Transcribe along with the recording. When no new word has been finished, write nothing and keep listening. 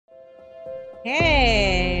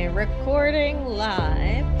Hey, recording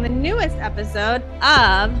live the newest episode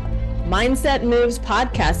of Mindset Moves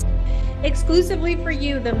podcast, exclusively for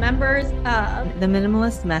you, the members of the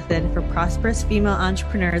Minimalist Method for Prosperous Female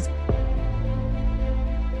Entrepreneurs.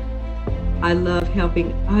 I love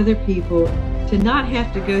helping other people to not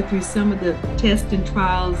have to go through some of the tests and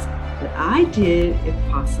trials that I did,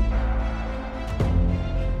 if possible.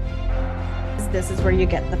 This is where you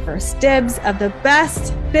get the first dibs of the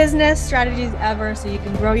best business strategies ever so you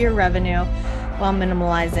can grow your revenue while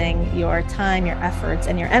minimalizing your time, your efforts,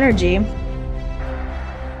 and your energy.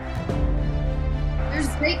 There's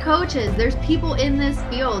great coaches. There's people in this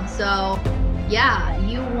field. So yeah,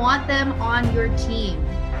 you want them on your team.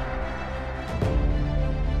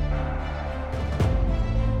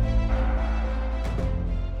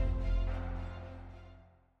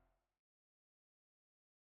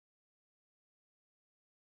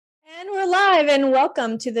 And we're live, and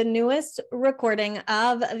welcome to the newest recording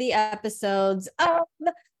of the episodes of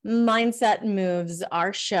Mindset Moves,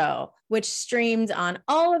 our show, which streams on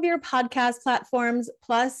all of your podcast platforms,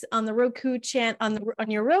 plus on the Roku channel. On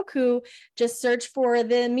your Roku, just search for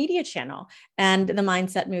the media channel, and the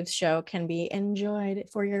Mindset Moves show can be enjoyed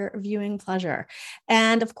for your viewing pleasure.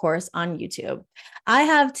 And of course, on YouTube. I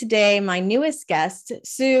have today my newest guest,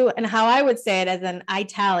 Sue, and how I would say it as an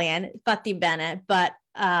Italian, Fatti bene, but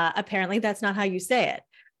apparently that's not how you say it,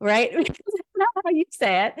 right? That's not how you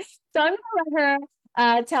say it. So I'm going to let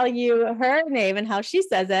her tell you her name and how she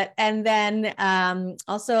says it. And then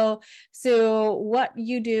also, Sue, what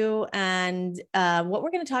you do and what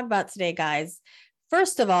we're going to talk about today, guys.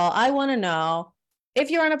 First of all, I want to know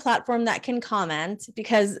if you're on a platform that can comment,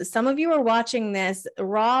 because some of you are watching this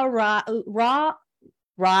real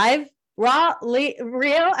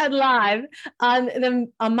and live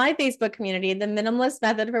on my Facebook community, the Minimalist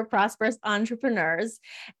Method for Prosperous Entrepreneurs.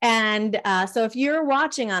 And so if you're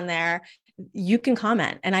watching on there, you can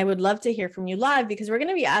comment, and I would love to hear from you live, because we're going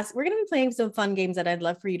to be playing some fun games that I'd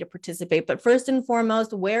love for you to participate. But first and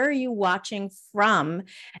foremost, where are you watching from?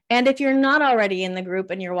 And if you're not already in the group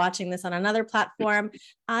and you're watching this on another platform,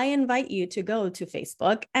 I invite you to go to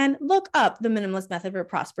Facebook and look up the Minimalist Method for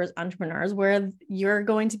Prosperous Entrepreneurs, where you're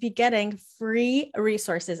going to be getting free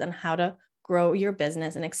resources on how to grow your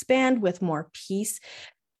business and expand with more peace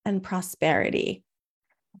and prosperity.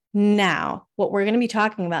 Now, what we're going to be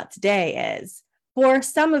talking about today is, for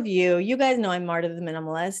some of you, you guys know I'm Marta the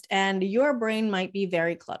Minimalist, and your brain might be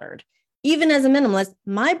very cluttered. Even as a minimalist,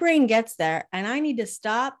 my brain gets there, and I need to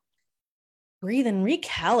stop, breathe, and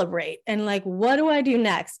recalibrate. And like, what do I do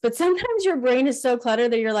next? But sometimes your brain is so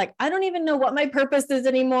cluttered that you're like, I don't even know what my purpose is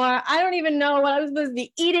anymore. I don't even know what I was supposed to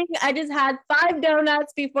be eating. I just had 5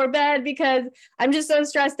 donuts before bed because I'm just so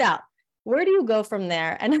stressed out. Where do you go from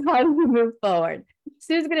there, and how do you move forward?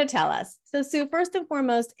 Sue's going to tell us. So Sue, first and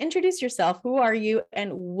foremost, introduce yourself. Who are you,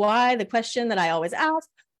 and why, the question that I always ask,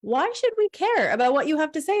 why should we care about what you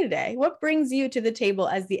have to say today? What brings you to the table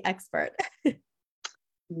as the expert?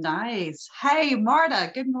 Nice. Hey,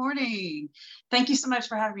 Marta, good morning. Thank you so much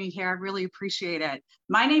for having me here. I really appreciate it.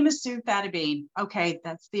 My name is Sue Fattybean. Okay,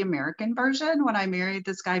 that's the American version. When I married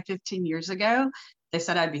this guy 15 years ago, they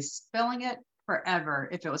said I'd be spelling it forever.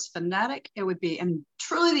 If it was phonetic, it would be, and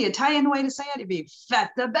truly the Italian way to say it, it'd be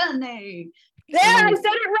fatta bene. Yeah, I said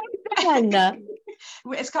it right then.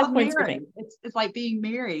 It's called marrying. It's like being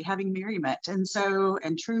merry, having merriment. And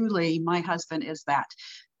truly, my husband is that.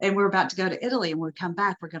 And we're about to go to Italy, and when we come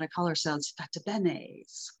back, we're going to call ourselves fatta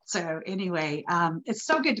benes. So anyway, it's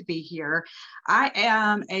so good to be here. I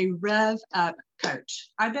am a Rev Up coach.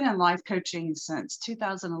 I've been in life coaching since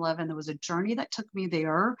 2011. There was a journey that took me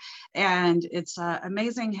there. And it's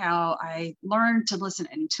amazing how I learned to listen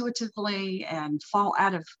intuitively and fall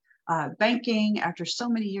out of banking after so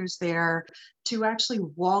many years there, to actually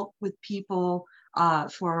walk with people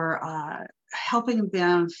for helping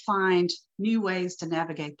them find new ways to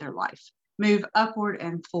navigate their life, move upward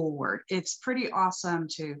and forward. It's pretty awesome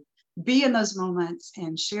to be in those moments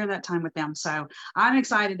and share that time with them. So I'm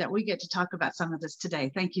excited that we get to talk about some of this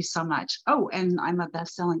today. Thank you so much. Oh, and I'm a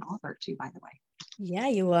best-selling author too, by the way. Yeah,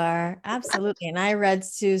 you are. Absolutely. And I read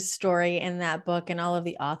Sue's story in that book and all of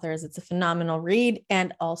the authors. It's a phenomenal read.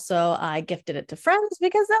 And also I gifted it to friends,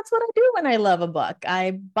 because that's what I do when I love a book.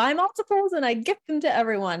 I buy multiples and I gift them to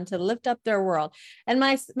everyone to lift up their world. And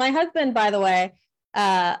my husband, by the way,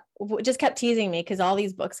 just kept teasing me because all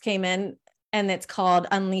these books came in, and it's called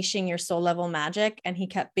Unleashing Your Soul Level Magic. And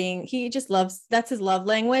he just loves, that's his love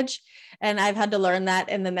language. And I've had to learn that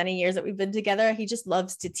in the many years that we've been together. He just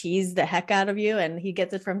loves to tease the heck out of you. And he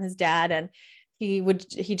gets it from his dad. And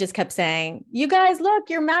he just kept saying, you guys, look,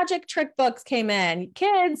 your magic trick books came in.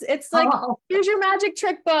 Kids, it's like, here's your magic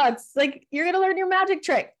trick books. Like, you're going to learn your magic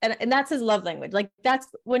trick. And that's his love language. Like, that's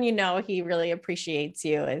when you know he really appreciates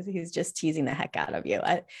you, as he's just teasing the heck out of you.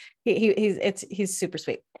 He's super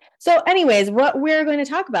sweet. So anyways, what we're going to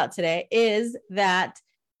talk about today is that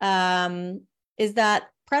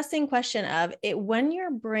pressing question of it, when your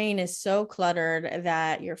brain is so cluttered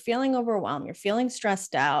that you're feeling overwhelmed, you're feeling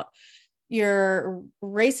stressed out, you're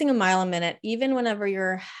racing a mile a minute, even whenever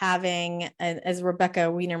you're having, as Rebecca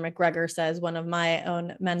Wiener McGregor says, one of my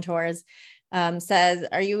own mentors, says,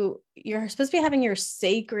 you're supposed to be having your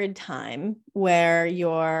sacred time where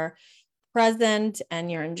you're present and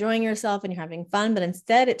you're enjoying yourself and you're having fun, but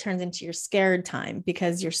instead it turns into your scared time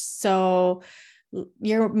because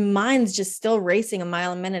your mind's just still racing a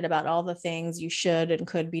mile a minute about all the things you should and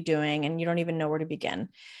could be doing, and you don't even know where to begin.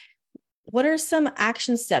 What are some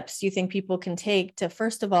action steps you think people can take to,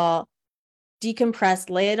 first of all, decompress,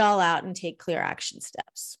 lay it all out, and take clear action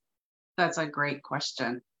steps? That's a great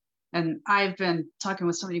question. And I've been talking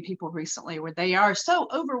with so many people recently where they are so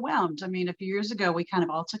overwhelmed. I mean, a few years ago, we kind of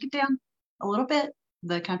all took it down a little bit.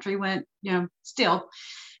 The country went, still.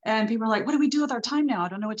 And people are like, what do we do with our time now? I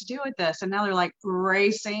don't know what to do with this. And now they're like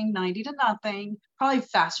racing 90 to nothing, probably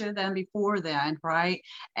faster than before then, right?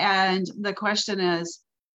 And the question is,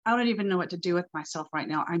 I don't even know what to do with myself right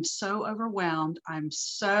now. I'm so overwhelmed. I'm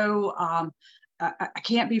so, I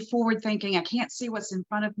can't be forward thinking. I can't see what's in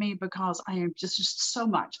front of me because I am just so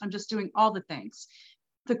much. I'm just doing all the things.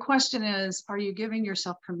 The question is, are you giving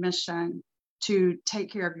yourself permission to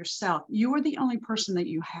take care of yourself? You are the only person that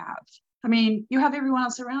you have. I mean, you have everyone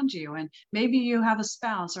else around you, and maybe you have a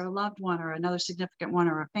spouse or a loved one or another significant one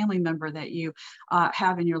or a family member that you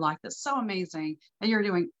have in your life that's so amazing, and you're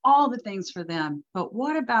doing all the things for them. But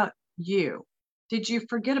what about you? Did you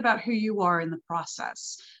forget about who you are in the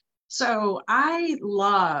process? So I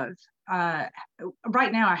love,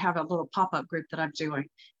 right now I have a little pop-up group that I'm doing,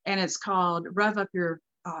 and it's called Rev Up Your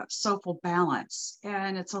Soulful Balance.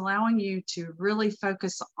 And it's allowing you to really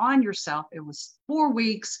focus on yourself. It was 4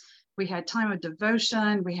 weeks. We had time of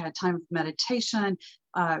devotion. We had time of meditation,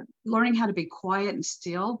 learning how to be quiet and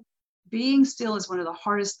still. Being still is one of the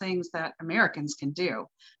hardest things that Americans can do.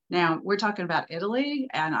 Now, we're talking about Italy,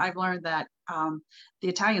 and I've learned that the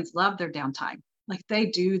Italians love their downtime. Like, they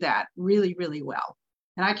do that really, really well.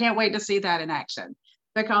 And I can't wait to see that in action,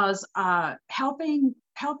 because helping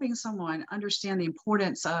someone understand the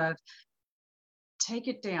importance of take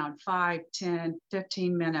it down 5, 10,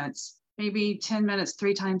 15 minutes, maybe 10 minutes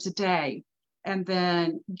 3 times a day, and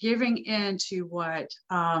then giving in to what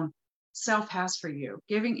self has for you,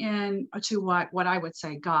 giving in to what I would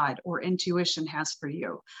say God or intuition has for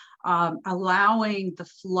you, allowing the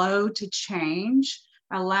flow to change,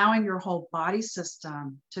 allowing your whole body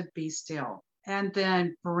system to be still, and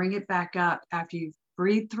then bring it back up after you've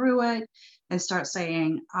breathed through it and start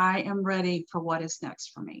saying, I am ready for what is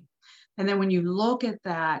next for me. And then when you look at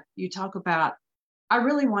that, you talk about, I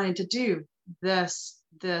really wanted to do this,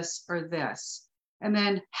 or this. And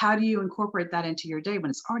then how do you incorporate that into your day when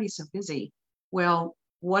it's already so busy? Well,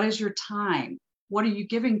 what is your time? What are you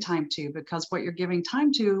giving time to? Because what you're giving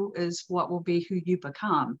time to is what will be who you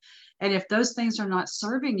become. And if those things are not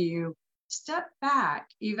serving you, step back,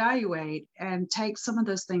 evaluate, and take some of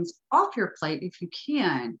those things off your plate if you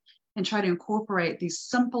can, and try to incorporate these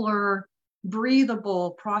simpler,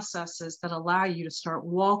 breathable processes that allow you to start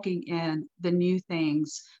walking in the new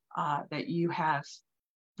things that you have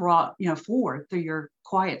brought forward through your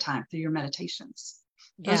quiet time, through your meditations.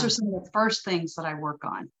 Those are some of the first things that I work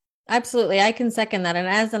on. Absolutely. I can second that. And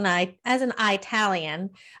as an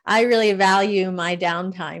Italian, I really value my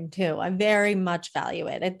downtime too. I very much value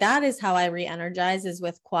it. That is how I re-energize, is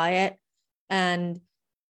with quiet and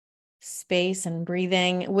space and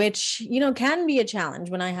breathing, which, can be a challenge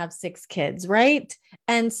when I have 6 kids. Right.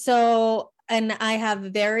 And so, and I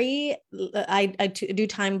have I do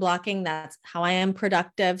time blocking. That's how I am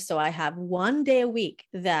productive. So I have 1 day a week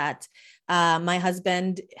that my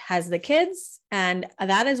husband has the kids, and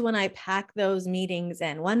that is when I pack those meetings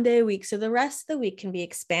in, 1 day a week. So the rest of the week can be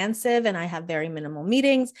expansive, and I have very minimal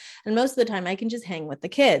meetings. And most of the time I can just hang with the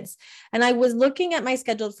kids. And I was looking at my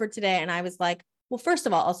schedule for today, and I was like, well, first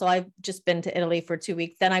of all, also, I've just been to Italy for 2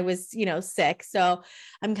 weeks. Then I was, sick. So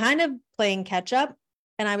I'm kind of playing catch up.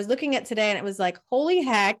 And I was looking at today, and it was like, holy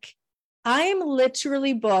heck, I am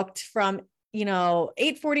literally booked from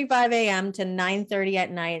 8:45 a.m. to 9:30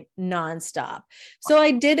 at night, nonstop. So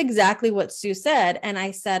I did exactly what Sue said. And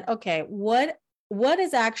I said, okay, what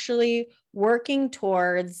is actually working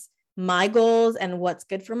towards my goals and what's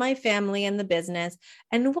good for my family and the business,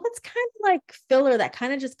 and what's kind of like filler that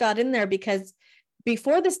kind of just got in there because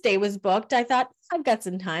before this day was booked, I thought I've got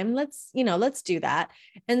some time. Let's do that.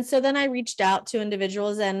 And so then I reached out to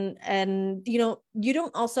individuals and, you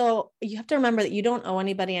have to remember that you don't owe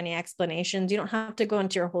anybody any explanations. You don't have to go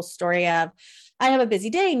into your whole story of, I have a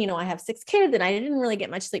busy day and, I have 6 kids and I didn't really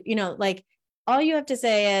get much sleep, like all you have to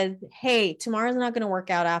say is, hey, tomorrow's not going to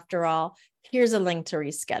work out after all. Here's a link to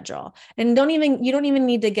reschedule. And you don't even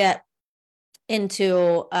need to get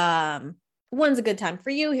into, when's a good time for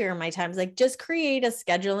you? Here are my times. Like just create a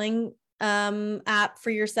scheduling app for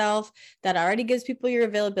yourself that already gives people your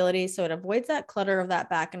availability. So it avoids that clutter of that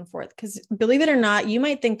back and forth. Because believe it or not, you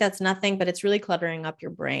might think that's nothing, but it's really cluttering up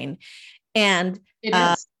your brain. And it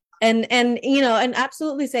is. And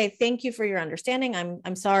absolutely say, thank you for your understanding.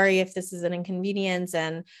 I'm sorry if this is an inconvenience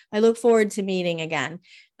and I look forward to meeting again.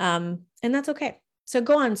 And that's okay. So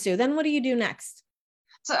go on, Sue. Then what do you do next?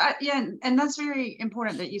 So and that's very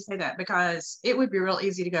important that you say that, because it would be real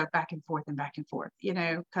easy to go back and forth,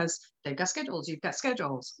 because they've got schedules, you've got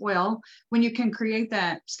schedules. Well, when you can create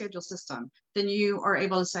that schedule system, then you are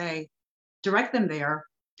able to say, direct them there,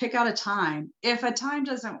 pick out a time. If a time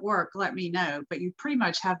doesn't work, let me know, but you pretty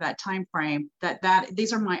much have that time frame that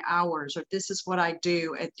these are my hours, or this is what I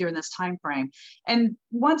do during this time frame. And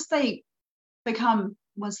once they become,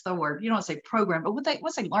 what's the word? You don't want to say program, but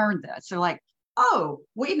once they learn this, they're like, oh,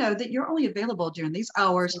 we know that you're only available during these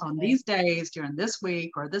hours on these days during this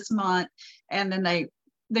week or this month. And then they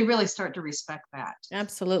really start to respect that.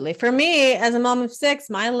 Absolutely. For me, as a mom of 6,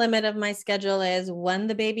 my limit of my schedule is when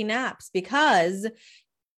the baby naps, because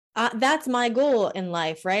that's my goal in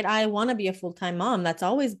life, right? I want to be a full-time mom. That's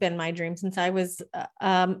always been my dream since I was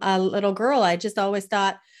a little girl. I just always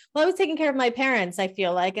thought, well, I was taking care of my parents, I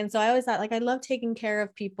feel like. And so I always thought, like, I love taking care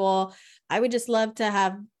of people. I would just love to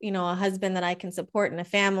have, a husband that I can support and a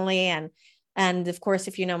family. And of course,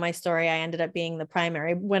 if you know my story, I ended up being the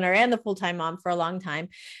primary winner and the full-time mom for a long time.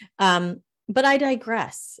 But I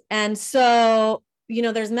digress. And so,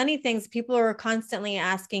 there's many things people are constantly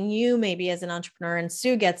asking you, maybe as an entrepreneur, and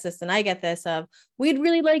Sue gets this and I get this of, we'd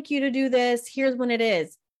really like you to do this. Here's when it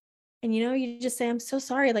is. And, you just say, I'm so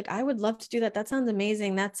sorry. Like, I would love to do that. That sounds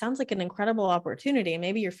amazing. That sounds like an incredible opportunity.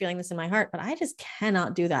 Maybe you're feeling this in my heart, but I just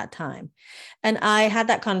cannot do that time. And I had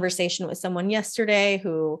that conversation with someone yesterday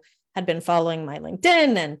who had been following my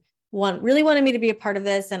LinkedIn and really wanted me to be a part of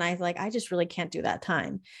this. And I was like, I just really can't do that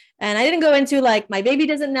time. And I didn't go into like, my baby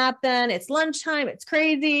doesn't nap then, it's lunchtime, it's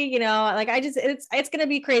crazy, like it's going to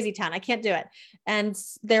be crazy town. I can't do it. And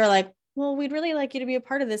they were like, well, we'd really like you to be a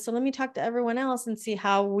part of this. So let me talk to everyone else and see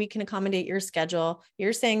how we can accommodate your schedule.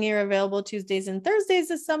 You're saying you're available Tuesdays and Thursdays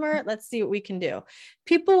this summer. Let's see what we can do.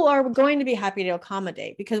 People are going to be happy to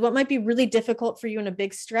accommodate, because what might be really difficult for you in a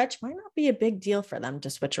big stretch might not be a big deal for them to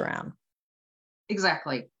switch around.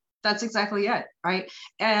 Exactly. That's exactly it. Right.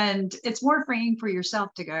 And it's more freeing for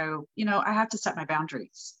yourself to go, I have to set my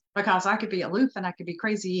boundaries, because I could be aloof and I could be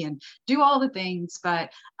crazy and do all the things,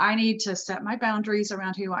 but I need to set my boundaries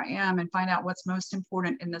around who I am and find out what's most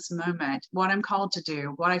important in this moment, what I'm called to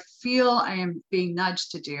do, what I feel I am being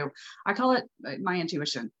nudged to do. I call it my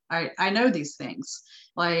intuition. I know these things.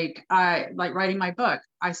 Like writing my book.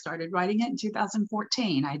 I started writing it in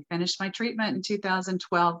 2014. I finished my treatment in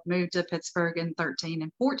 2012, moved to Pittsburgh in 13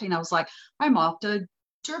 and 14. I was like, I'm off to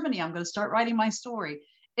Germany. I'm going to start writing my story.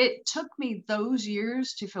 It took me those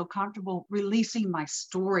years to feel comfortable releasing my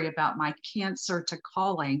story about my cancer to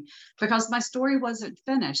calling, because my story wasn't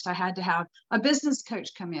finished. I had to have a business coach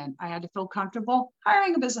come in. I had to feel comfortable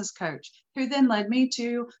hiring a business coach, who then led me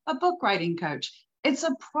to a book writing coach. It's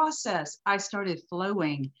a process. I started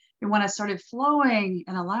flowing. And when I started flowing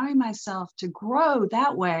and allowing myself to grow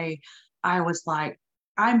that way, I was like,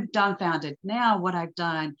 I'm dumbfounded. Now what I've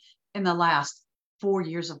done in the last 4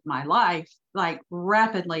 years of my life, like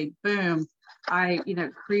rapidly, boom, I,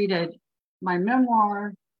 created my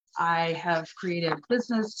memoir. I have created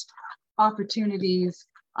business opportunities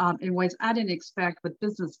in ways I didn't expect, with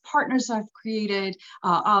business partners I've created,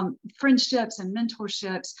 friendships and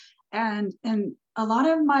mentorships. And a lot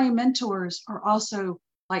of my mentors are also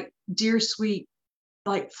like dear, sweet,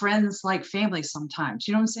 like friends, like family sometimes.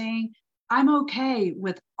 You know what I'm saying? I'm okay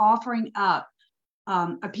with offering up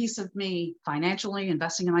a piece of me financially,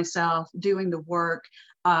 investing in myself, doing the work,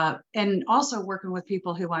 and also working with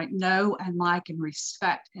people who I know and like and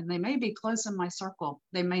respect. And they may be close in my circle,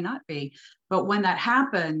 they may not be. But when that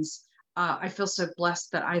happens, I feel so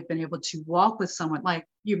blessed that I've been able to walk with someone like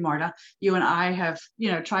you, Marta. You and I have,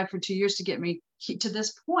 tried for 2 years to get me to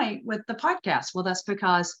this point with the podcast. Well, that's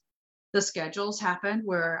because the schedules happened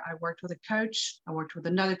where I worked with a coach, I worked with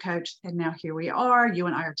another coach, and now here we are. You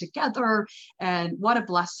and I are together, and what a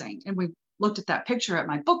blessing. And we looked at that picture at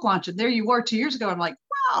my book launch, and there you were 2 years ago. I'm like,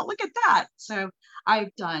 wow, look at that. So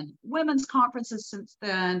I've done women's conferences since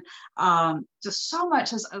then. Just so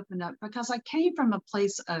much has opened up because I came from a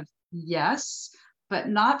place of yes, but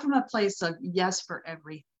not from a place of yes for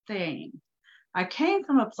everything. I came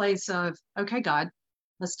from a place of, okay, God,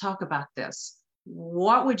 let's talk about this.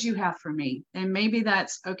 What would you have for me? And maybe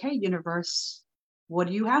that's, okay, universe, what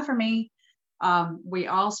do you have for me? We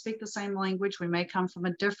all speak the same language. We may come from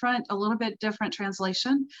a little bit different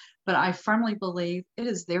translation, but I firmly believe it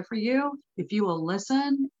is there for you. If you will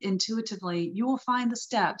listen intuitively, you will find the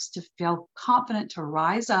steps to feel confident to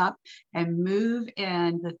rise up and move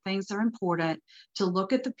in the things that are important, to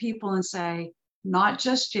look at the people and say, not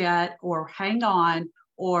just yet, or hang on,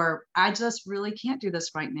 or I just really can't do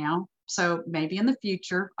this right now. So maybe in the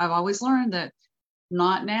future. I've always learned that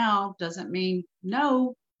not now doesn't mean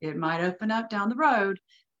no. It might open up down the road.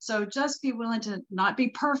 So just be willing to not be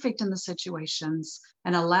perfect in the situations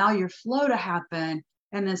and allow your flow to happen,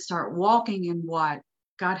 and then start walking in what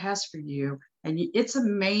God has for you. And it's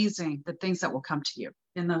amazing the things that will come to you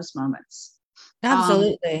in those moments.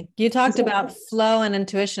 Absolutely. You talked about flow and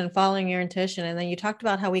intuition, following your intuition. And then you talked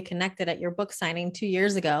about how we connected at your book signing 2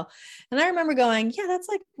 years ago. And I remember going, yeah, that's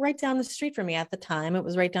like right down the street for me at the time. It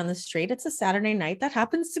was right down the street. It's a Saturday night. That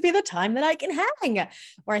happens to be the time that I can hang,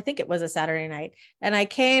 or I think it was a Saturday night. And I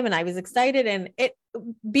came and I was excited, and it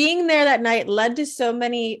being there that night led to so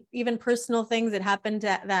many even personal things that happened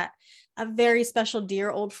that a very special,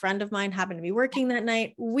 dear old friend of mine happened to be working that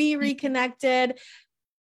night. We reconnected.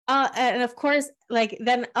 And of course, like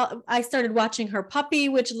then I started watching her puppy,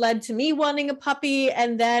 which led to me wanting a puppy,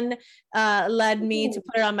 and then led me to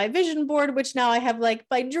put it on my vision board, which now I have like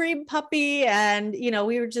my dream puppy. And,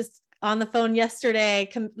 we were just on the phone yesterday,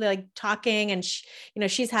 like talking,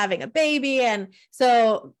 and she's having a baby. And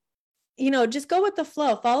so, just go with the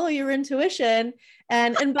flow, follow your intuition.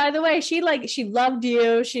 And by the way, she loved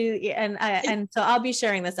you. And so I'll be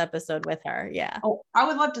sharing this episode with her. Yeah. Oh, I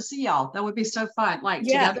would love to see y'all. That would be so fun. Like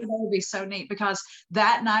together, that would be so neat, because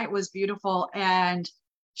that night was beautiful. And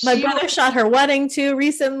my brother shot her wedding too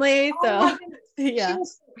recently. So yeah, she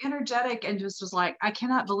was so energetic and just was like, I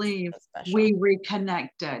cannot believe we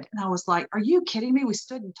reconnected. And I was like, are you kidding me? We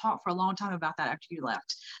stood and talked for a long time about that after you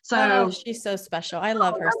left. So she's so special. I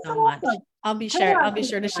love her so much. I'll be sure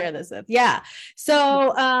to share this with. Yeah. So,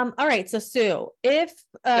 all right. So Sue, if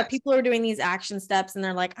people are doing these action steps and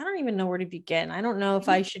they're like, I don't even know where to begin. I don't know if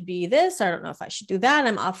I should be this. I don't know if I should do that.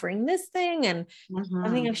 I'm offering this thing, and I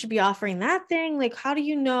think I should be offering that thing. Like, how do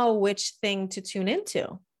you know which thing to tune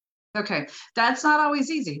into? Okay. That's not always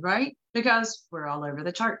easy, right? Because we're all over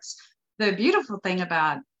the charts. The beautiful thing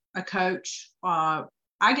about a coach,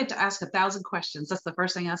 I get to ask 1,000 questions. That's the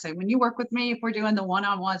first thing I say. When you work with me, if we're doing the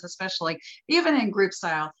one-on-ones, especially even in group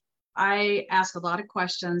style, I ask a lot of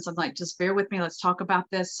questions. I'm like, just bear with me. Let's talk about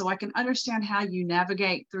this so I can understand how you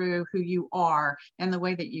navigate through who you are and the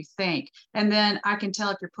way that you think. And then I can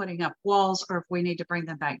tell if you're putting up walls or if we need to bring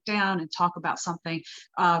them back down and talk about something.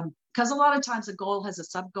 Because a lot of times a goal has a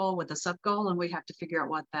sub goal with a sub goal, and we have to figure out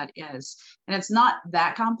what that is. And it's not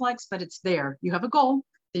that complex, but it's there. You have a goal,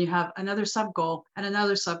 then you have another sub goal and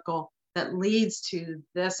another sub goal that leads to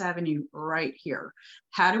this avenue right here.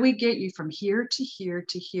 How do we get you from here to here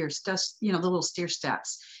to here? Just, the little stair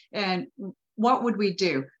steps. And what would we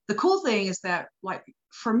do? The cool thing is that, like,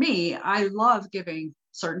 for me, I love giving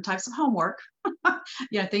certain types of homework,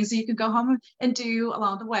 things that you can go home and do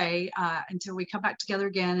along the way until we come back together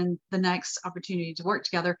again and the next opportunity to work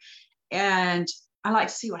together. And I like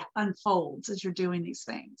to see what unfolds as you're doing these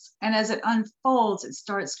things. And as it unfolds, it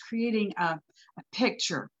starts creating a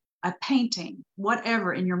picture, a painting,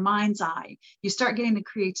 whatever in your mind's eye. You start getting the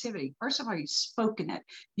creativity. First of all, you've spoken it.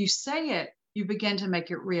 You say it, you begin to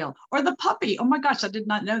make it real. Or the puppy. Oh my gosh, I did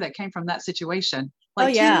not know that came from that situation.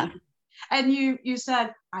 Like, and you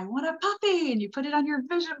said, I want a puppy, and you put it on your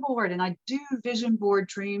vision board. And I do vision board,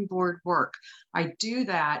 dream board work. I do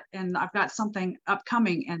that. And I've got something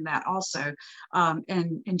upcoming in that also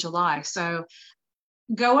in July. So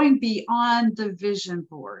going beyond the vision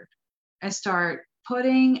board and start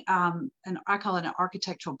putting I call it an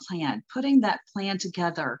architectural plan, putting that plan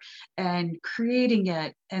together and creating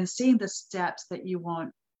it and seeing the steps that you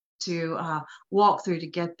want to walk through to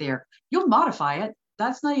get there. You'll modify it.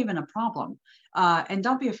 That's not even a problem. And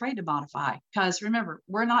don't be afraid to modify, because remember,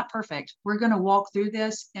 we're not perfect. We're going to walk through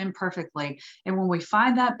this imperfectly. And when we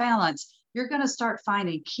find that balance, you're going to start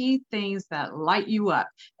finding key things that light you up.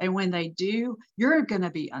 And when they do, you're going to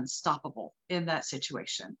be unstoppable in that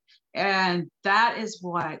situation. And that is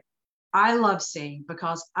what I love seeing,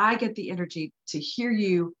 because I get the energy to hear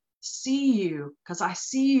you, see you, because I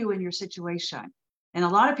see you in your situation. And a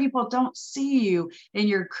lot of people don't see you in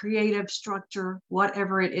your creative structure,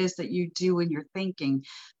 whatever it is that you do in your thinking,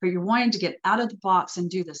 but you're wanting to get out of the box and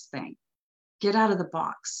do this thing. Get out of the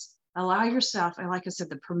box. Allow yourself, and like I said,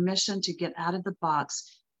 the permission to get out of the box.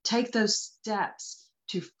 Take those steps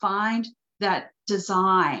to find that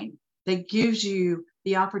design that gives you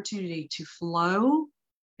the opportunity to flow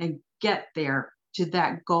and get there to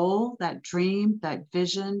that goal, that dream, that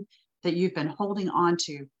vision that you've been holding on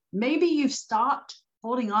to. Maybe you've stopped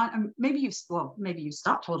holding on. Maybe you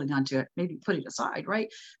stopped holding on to it. Maybe put it aside, right?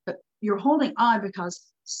 But you're holding on because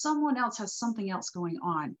someone else has something else going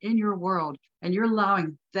on in your world, and you're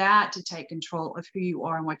allowing that to take control of who you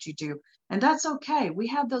are and what you do. And that's okay. We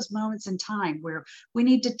have those moments in time where we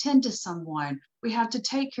need to tend to someone. We have to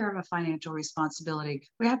take care of a financial responsibility.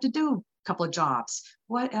 We have to do a couple of jobs,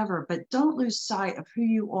 whatever, but don't lose sight of who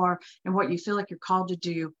you are and what you feel like you're called to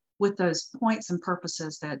do with those points and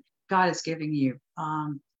purposes that God is giving you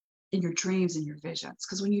in your dreams and your visions.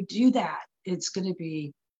 Because when you do that, it's going to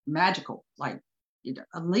be magical, like, you know,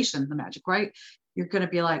 unleashing the magic, right? You're going to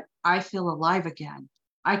be like, I feel alive again.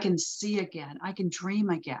 I can see again. I can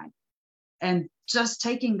dream again. And just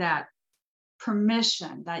taking that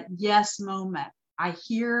permission, that yes moment, I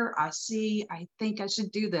hear, I see, I think I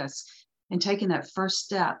should do this. And taking that first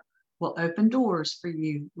step will open doors for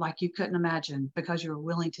you like you couldn't imagine, because you're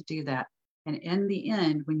willing to do that. And in the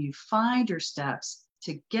end, when you find your steps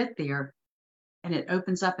to get there and it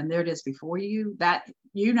opens up and there it is before you, that,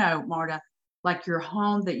 you know, Marta, like your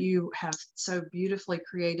home that you have so beautifully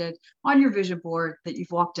created on your vision board that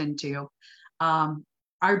you've walked into.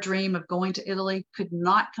 Our dream of going to Italy could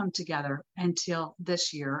not come together until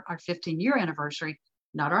this year, our 15-year anniversary,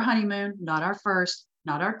 not our honeymoon, not our first,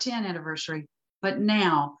 not our 10th anniversary, but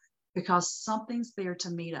now, because something's there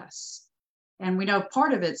to meet us. And we know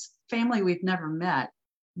part of it's family we've never met.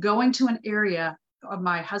 Going to an area of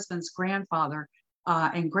my husband's grandfather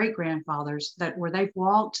and great-grandfathers that where they've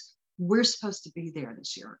walked, we're supposed to be there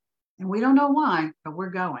this year. And we don't know why, but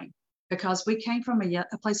we're going because we came from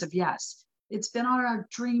a place of yes. It's been on our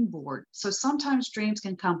dream board. So sometimes dreams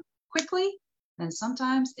can come quickly, and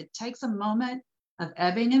sometimes it takes a moment of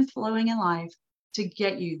ebbing and flowing in life to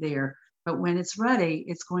get you there. But when it's ready,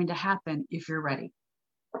 it's going to happen if you're ready.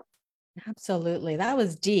 Absolutely. That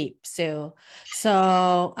was deep, Sue.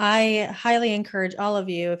 So I highly encourage all of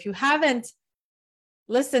you, if you haven't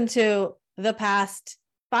listened to the past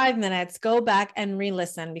 5 minutes, go back and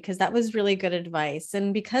re-listen, because that was really good advice.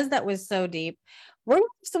 And because that was so deep, we're going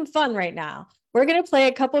to have some fun right now. We're going to play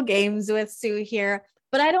a couple games with Sue here,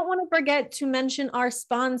 but I don't want to forget to mention our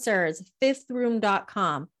sponsors,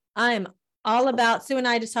 fifthroom.com. I'm all about, Sue and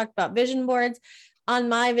I just talked about vision boards. On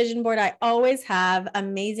my vision board, I always have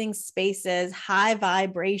amazing spaces, high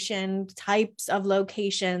vibration types of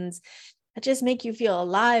locations that just make you feel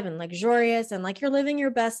alive and luxurious and like you're living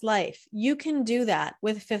your best life. You can do that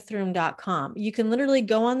with fifthroom.com. You can literally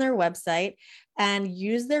go on their website and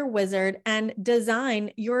use their wizard and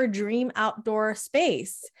design your dream outdoor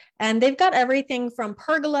space. And they've got everything from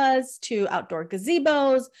pergolas to outdoor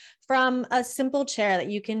gazebos, from a simple chair that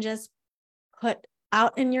you can just put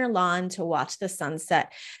out in your lawn to watch the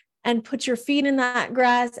sunset and put your feet in that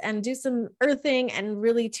grass and do some earthing and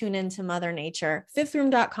really tune into Mother Nature.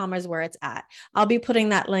 Fifthroom.com is where it's at. I'll be putting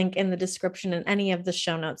that link in the description in any of the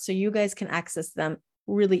show notes so you guys can access them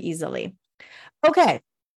really easily. Okay,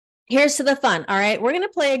 here's to the fun. All right, we're going to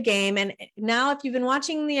play a game. And now, if you've been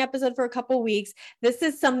watching the episode for a couple of weeks, this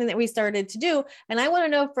is something that we started to do. And I want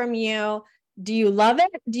to know from you, do you love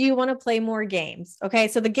it? Do you want to play more games? Okay,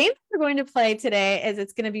 so the game we're going to play today is,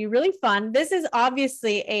 it's going to be really fun. This is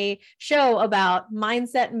obviously a show about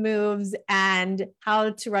mindset moves and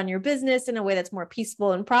how to run your business in a way that's more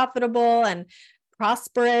peaceful and profitable and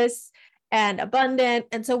prosperous and abundant.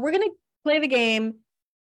 And so we're going to play the game.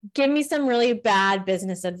 Give me some really bad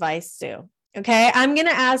business advice, Sue. Okay, I'm going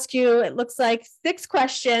to ask you, it looks like 6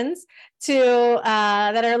 questions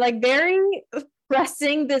that are like very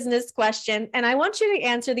pressing business question. And I want you to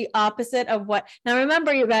answer the opposite of what. Now,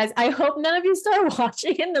 remember, you guys, I hope none of you start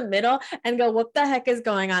watching in the middle and go, what the heck is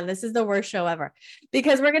going on? This is the worst show ever,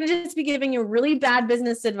 because we're going to just be giving you really bad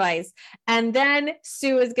business advice. And then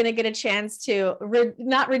Sue is going to get a chance to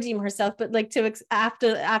not redeem herself, but like to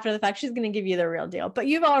after the fact, she's going to give you the real deal. But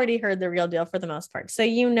you've already heard the real deal for the most part. So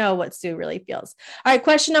you know what Sue really feels. All right.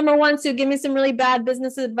 Question number 1, Sue, give me some really bad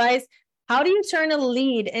business advice. How do you turn a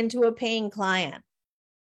lead into a paying client?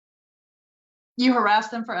 You harass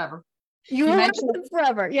them forever. You harass them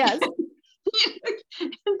forever. Yes.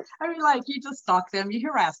 I mean, like, you just stalk them, you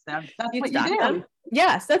harass them. That's what you do. Them.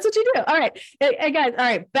 Yes, that's what you do. All right. Hey, guys. All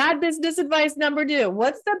right. Bad business advice number 2.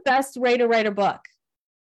 What's the best way to write a book?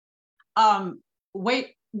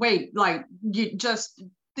 Wait, like, you just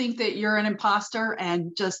think that you're an imposter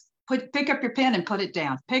and just pick up your pen and put it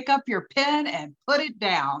down. Pick up your pen and put it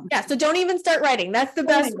down. Yeah. So don't even start writing. That's the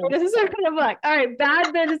best way to start a book. All right.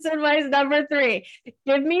 Bad business advice number 3.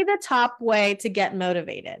 Give me the top way to get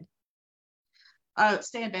motivated.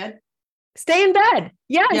 Stay in bed. Stay in bed.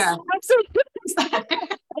 Yes, yeah. Absolutely.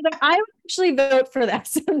 I would actually vote for that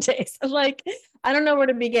some days. Like, I don't know where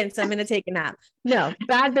to begin, so I'm going to take a nap. No,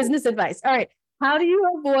 bad business advice. All right. How do you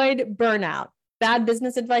avoid burnout? Bad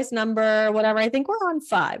business advice number, whatever. I think we're on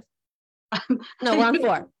 5. No, we're on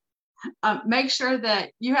 4. Make sure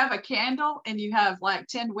that you have a candle and you have like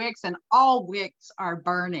 10 wicks, and all wicks are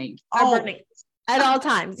burning. At all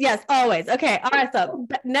times. Yes, always. Okay. All right. So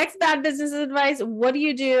next bad business advice. What do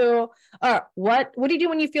you do? Or what do you do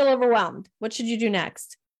when you feel overwhelmed? What should you do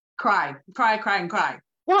next? Cry.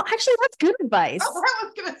 Well, actually, that's good advice. Oh, I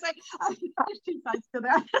was going to say,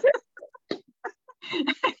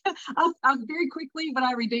 I'll very quickly, when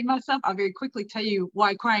I redeem myself, I'll very quickly tell you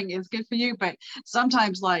why crying is good for you. But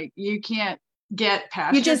sometimes, like, you can't get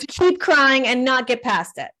past it. You just keep crying and not get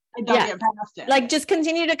past it. Get past it. Like, just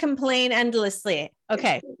continue to complain endlessly.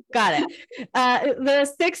 Okay, got it.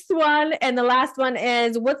 The 6th one and the last one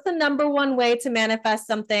is, what's the number one way to manifest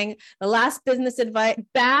something? The last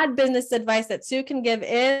bad business advice that Sue can give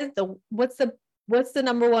is what's the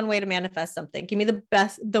number one way to manifest something? Give me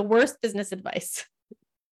the worst business advice.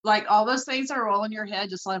 Like, all those things are rolling in your head,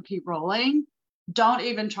 just let them keep rolling. Don't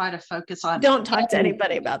even try to focus on. Don't talk to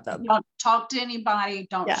anybody about them. Don't talk to anybody.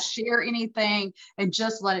 Don't share anything, and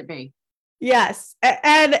just let it be. Yes.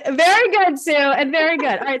 And very good, Sue. And very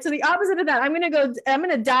good. All right. So the opposite of that, I'm going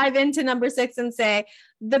to dive into number 6 and say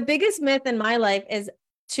the biggest myth in my life is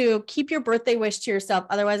to keep your birthday wish to yourself.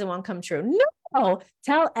 Otherwise it won't come true. No,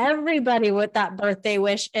 tell everybody what that birthday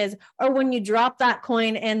wish is, or when you drop that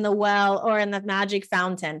coin in the well or in the magic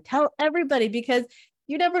fountain, tell everybody, because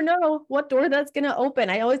you never know what door that's going to open.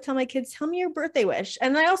 I always tell my kids, tell me your birthday wish.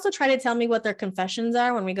 And I also try to tell me what their confessions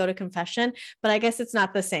are when we go to confession, but I guess it's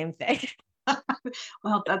not the same thing.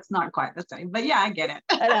 Well, that's not quite the same, but yeah, I get it.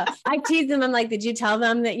 I know. I tease them. I'm like, did you tell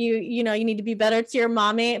them that you need to be better to your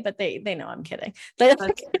mommy? But they know I'm kidding. That's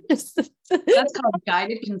called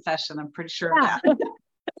guided confession. I'm pretty sure of that.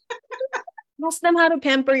 Ask them how to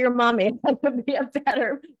pamper your mommy. That would be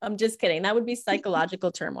I'm just kidding. That would be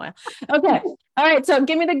psychological turmoil. Okay. All right. So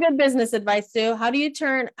give me the good business advice, Sue.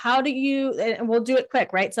 And we'll do it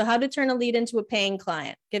quick, right? So how to turn a lead into a paying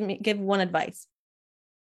client? Give one advice.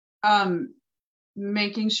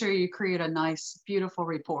 Making sure you create a nice, beautiful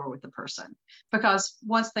rapport with the person, because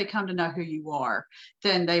once they come to know who you are,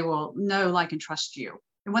 then they will know, like, and trust you.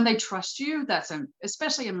 And when they trust you,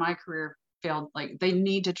 especially in my career field, like, they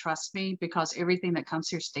need to trust me, because everything that comes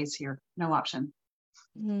here stays here. No option.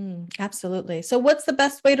 Absolutely. So what's the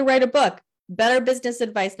best way to write a book? Better business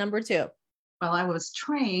advice number 2. Well, I was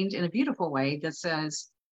trained in a beautiful way that says,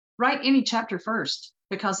 write any chapter first,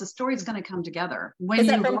 because the story is going to come together. Is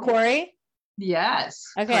that from Corey?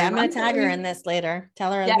 Yes. Okay. I'm going to tag her in this later.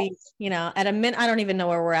 Tell her, at a minute, I don't even know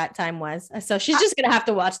where we're at time-wise. So she's just going to have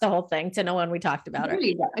to watch the whole thing to know when we talked about her.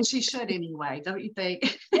 And she should anyway, don't you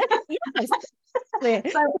think? Yes. So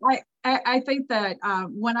I think that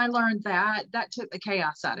when I learned that took the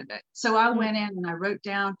chaos out of it. So I went in and I wrote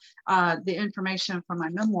down the information from my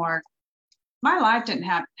memoir. My life didn't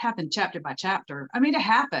happen chapter by chapter. I mean, it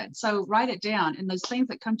happened. So write it down. And those things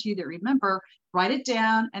that come to you that remember, write it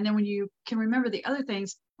down. And then when you can remember the other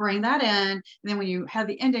things, bring that in. And then when you have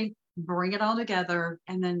the ending, bring it all together.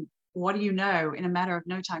 And then what do you know? In a matter of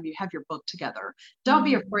no time, you have your book together. Don't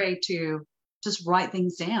be afraid to just write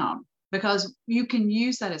things down, because you can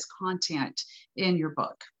use that as content in your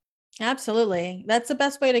book. Absolutely. That's the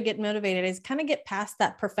best way to get motivated, is kind of get past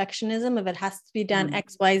that perfectionism of it has to be done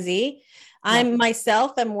XYZ. I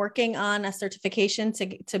myself am working on a certification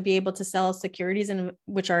to be able to sell securities,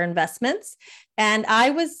 which are investments. And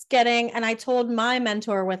I told my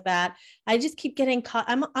mentor with that, I just keep getting caught.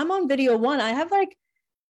 I'm on video 1. I have like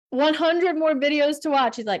 100 more videos to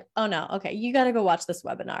watch. He's like, oh no. Okay. You got to go watch this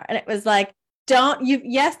webinar. And it was like,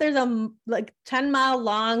 there's a 10-mile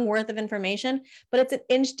long worth of information, but it's an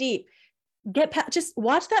inch deep. Just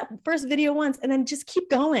watch that first video once and then just keep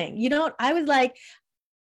going. I was like,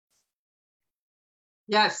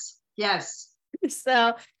 yes.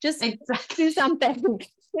 So just do something.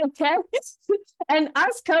 Okay. And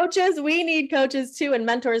us coaches, we need coaches too and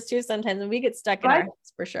mentors too sometimes, and we get stuck in our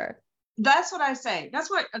heads for sure. That's what I say. That's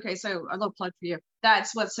what, okay. So a little plug for you.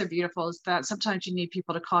 That's what's so beautiful is that sometimes you need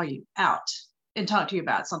people to call you out and talk to you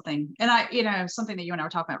about something. And something that you and I were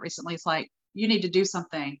talking about recently is like, you need to do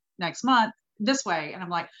something next month this way. And I'm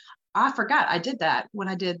like, I forgot I did that when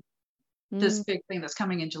I did this big thing that's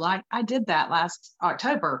coming in July. I did that last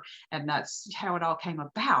October, and that's how it all came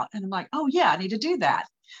about. And I'm like, oh yeah, I need to do that.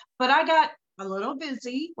 But I got a little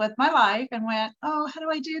busy with my life and went, oh, how do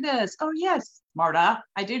I do this? Oh yes, Marta,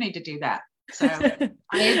 I do need to do that. So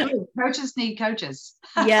I agree. Coaches need coaches.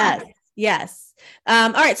 Yes. Yes.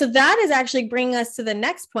 All right. So that is actually bringing us to the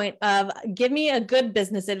next point of give me a good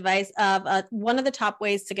business advice of one of the top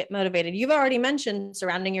ways to get motivated. You've already mentioned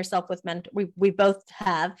surrounding yourself with mentors. We both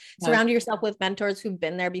have surround yourself with mentors who've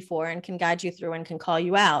been there before and can guide you through and can call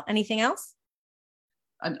you out. Anything else?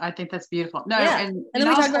 I think that's beautiful. No. Yeah. And then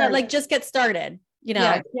we talked about like, just get started,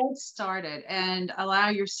 get started and allow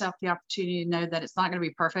yourself the opportunity to know that it's not going to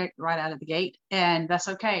be perfect right out of the gate. And that's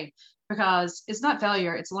okay, because it's not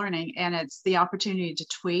failure, it's learning, and it's the opportunity to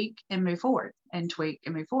tweak and move forward and tweak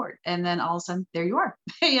and move forward. And then all of a sudden there you are,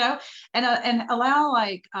 and allow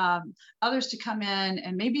others to come in,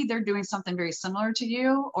 and maybe they're doing something very similar to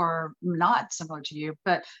you or not similar to you,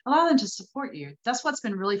 but allow them to support you. That's what's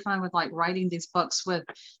been really fun with like writing these books with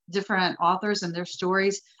different authors and their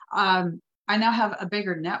stories. I now have a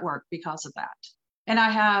bigger network because of that. And I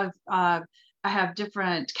have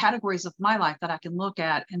different categories of my life that I can look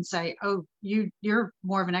at and say, oh, you're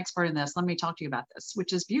more of an expert in this. Let me talk to you about this,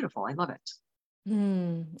 which is beautiful. I love it.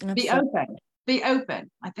 Be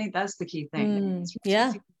open. I think that's the key thing.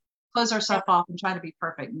 Yeah. Close ourselves off and try to be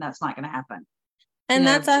perfect. And that's not going to happen. And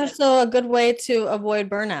that's also a good way to avoid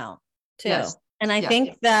burnout too. Yes. And I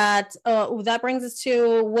think that that brings us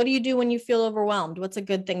to, what do you do when you feel overwhelmed? What's a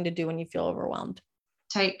good thing to do when you feel overwhelmed?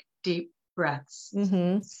 Take deep breaths.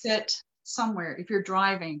 Sit somewhere. If you're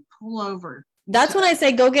driving, pull over. That's when I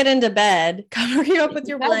say, go get into bed, cover you up with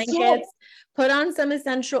your blankets, put on some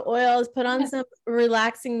essential oils, put on some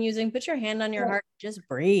relaxing music, put your hand on your heart, just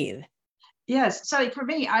breathe. Yes. So for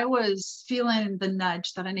me, I was feeling the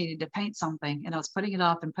nudge that I needed to paint something, and I was putting it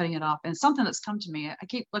off. And something that's come to me, I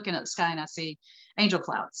keep looking at the sky and I see angel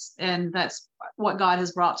clouds. And that's what God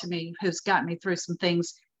has brought to me, who's got me through some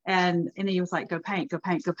things. And he was like, go paint.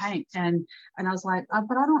 And I was like,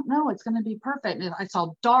 but I don't know, it's going to be perfect. And I saw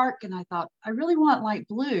dark and I thought, I really want light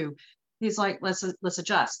blue. He's like, let's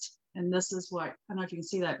adjust. And this is what, I don't know if you can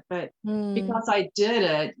see that, but because I did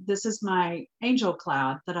it, this is my angel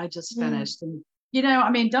cloud that I just finished. And,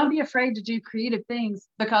 don't be afraid to do creative things,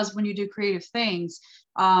 because when you do creative things,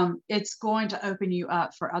 it's going to open you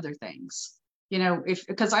up for other things.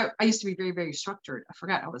 Because I used to be very, very structured. I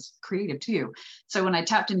forgot I was creative too. So when I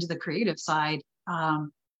tapped into the creative side,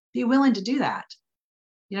 be willing to do that,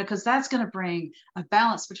 because that's going to bring a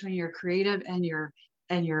balance between your creative and your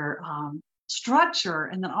structure.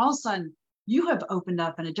 And then all of a sudden you have opened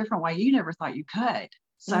up in a different way you never thought you could.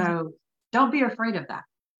 So don't be afraid of that.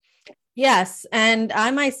 Yes. And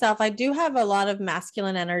I myself, I do have a lot of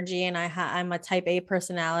masculine energy, and I'm a type A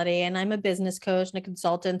personality, and I'm a business coach and a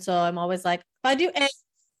consultant. So I'm always like, if I do A,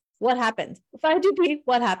 what happens? If I do B,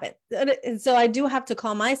 what happens? And so I do have to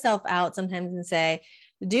call myself out sometimes and say,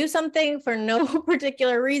 do something for no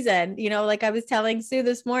particular reason. Like I was telling Sue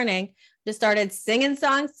this morning, just started singing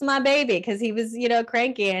songs to my baby because he was,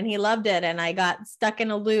 cranky and he loved it. And I got stuck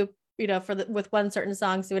in a loop, with one certain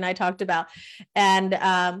song Sue and I talked about, and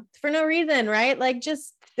for no reason, right? Like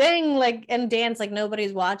just sing and dance like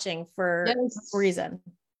nobody's watching for no reason.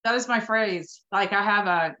 That is my phrase. Like I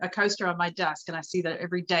have a coaster on my desk and I see that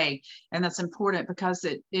every day. And that's important because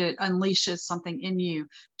it unleashes something in you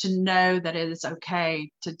to know that it is okay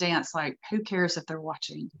to dance. Like, who cares if they're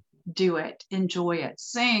watching? Do it, enjoy it,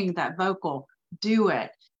 sing that vocal, do it,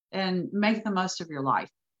 and make the most of your life,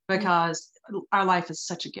 because our life is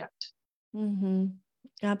such a gift.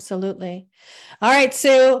 Absolutely. All right.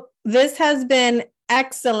 So this has been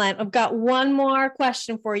excellent. I've got one more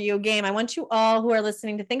question for you, Game. I want you all who are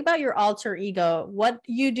listening to think about your alter ego, what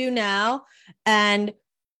you do now. And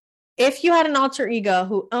if you had an alter ego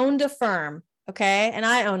who owned a firm, okay, and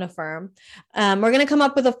I own a firm, we're going to come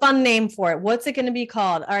up with a fun name for it. What's it going to be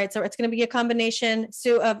called? All right. So it's going to be a combination,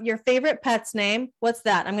 Sue, of your favorite pet's name. What's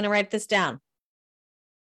that? I'm going to write this down.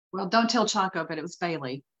 Well, don't tell Chaco, but it was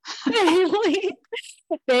Bailey.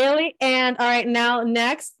 Bailey. And all right, now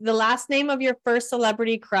next, the last name of your first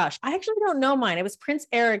celebrity crush. I actually don't know mine. It was Prince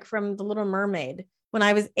Eric from The Little Mermaid when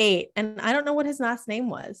I was 8. And I don't know what his last name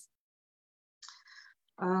was.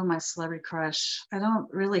 Oh, my celebrity crush. I don't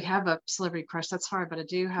really have a celebrity crush. That's hard, but I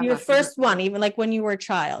do have Your a first one, even like when you were a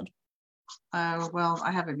child. well,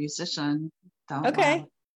 I have a musician. Okay.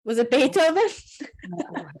 Was it Beethoven?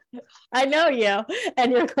 I know you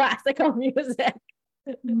and your classical music.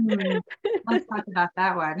 Let's talk about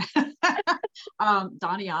that one.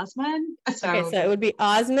 Donny Osmond. Okay, so it would be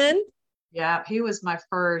Osmond. Yeah, he was my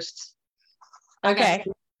first. Okay. I got to see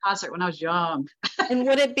a concert when I was young. And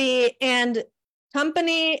would it be and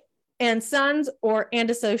company and sons or and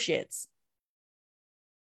associates?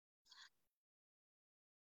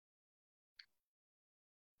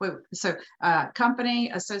 Wait, so company,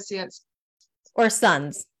 associates, or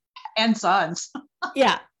sons? And sons.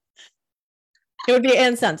 Yeah. It would be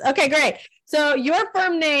and sons. Okay, great. So your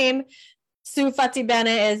firm name, Sue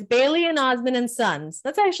Fattibene, is Bailey and Osmond and Sons.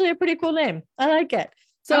 That's actually a pretty cool name. I like it.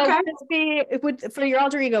 So Okay. for your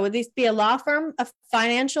alter ego, would this be a law firm, a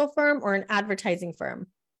financial firm, or an advertising firm?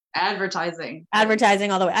 Advertising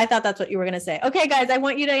all the way. I thought that's what you were going to say. Okay, guys, I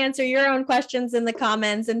want you to answer your own questions in the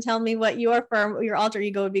comments and tell me what your firm, your alter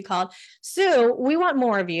ego would be called. Sue, we want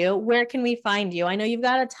more of you. Where can we find you? I know you've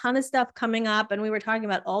got a ton of stuff coming up, and we were talking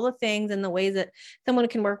about all the things and the ways that someone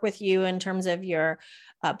can work with you in terms of your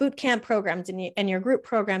boot camp programs and your group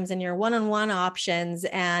programs and your one-on-one options.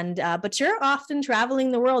 And but you're often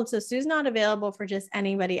traveling the world, so Sue's not available for just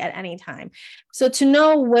anybody at any time. So to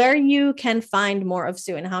know where you can find more of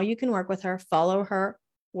Sue and how you can work with her, follow her.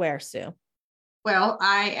 Where, Sue? Well,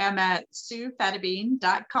 I am at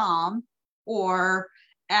SueFattabine.com or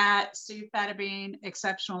at Sue Fattabine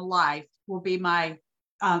Exceptional Life will be my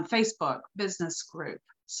Facebook business group.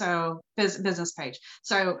 So business page.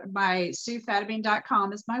 So my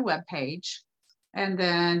SueFattabine.com is my webpage. And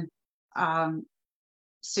then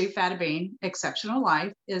Sue Fattabine Exceptional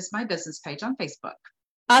Life is my business page on Facebook.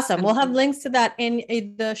 Awesome. We'll have links to that in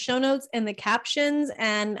the show notes and the captions.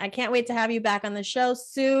 And I can't wait to have you back on the show.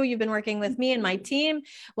 Sue, you've been working with me and my team.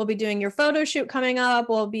 We'll be doing your photo shoot coming up.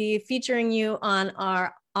 We'll be featuring you on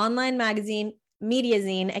our online magazine, Media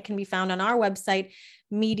Zine. It can be found on our website,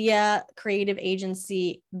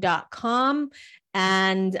 mediacreativeagency.com.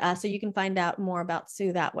 And so you can find out more about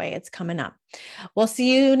Sue that way. It's coming up. We'll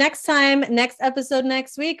see you next time. Next episode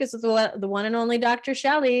next week. This is the one and only Dr.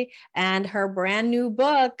 Shelley and her brand new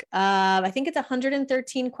book. I think it's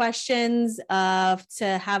 113 questions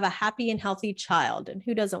to have a happy and healthy child. And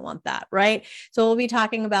who doesn't want that, right? So we'll be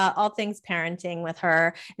talking about all things parenting with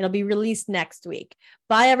her. It'll be released next week.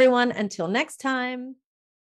 Bye, everyone. Until next time.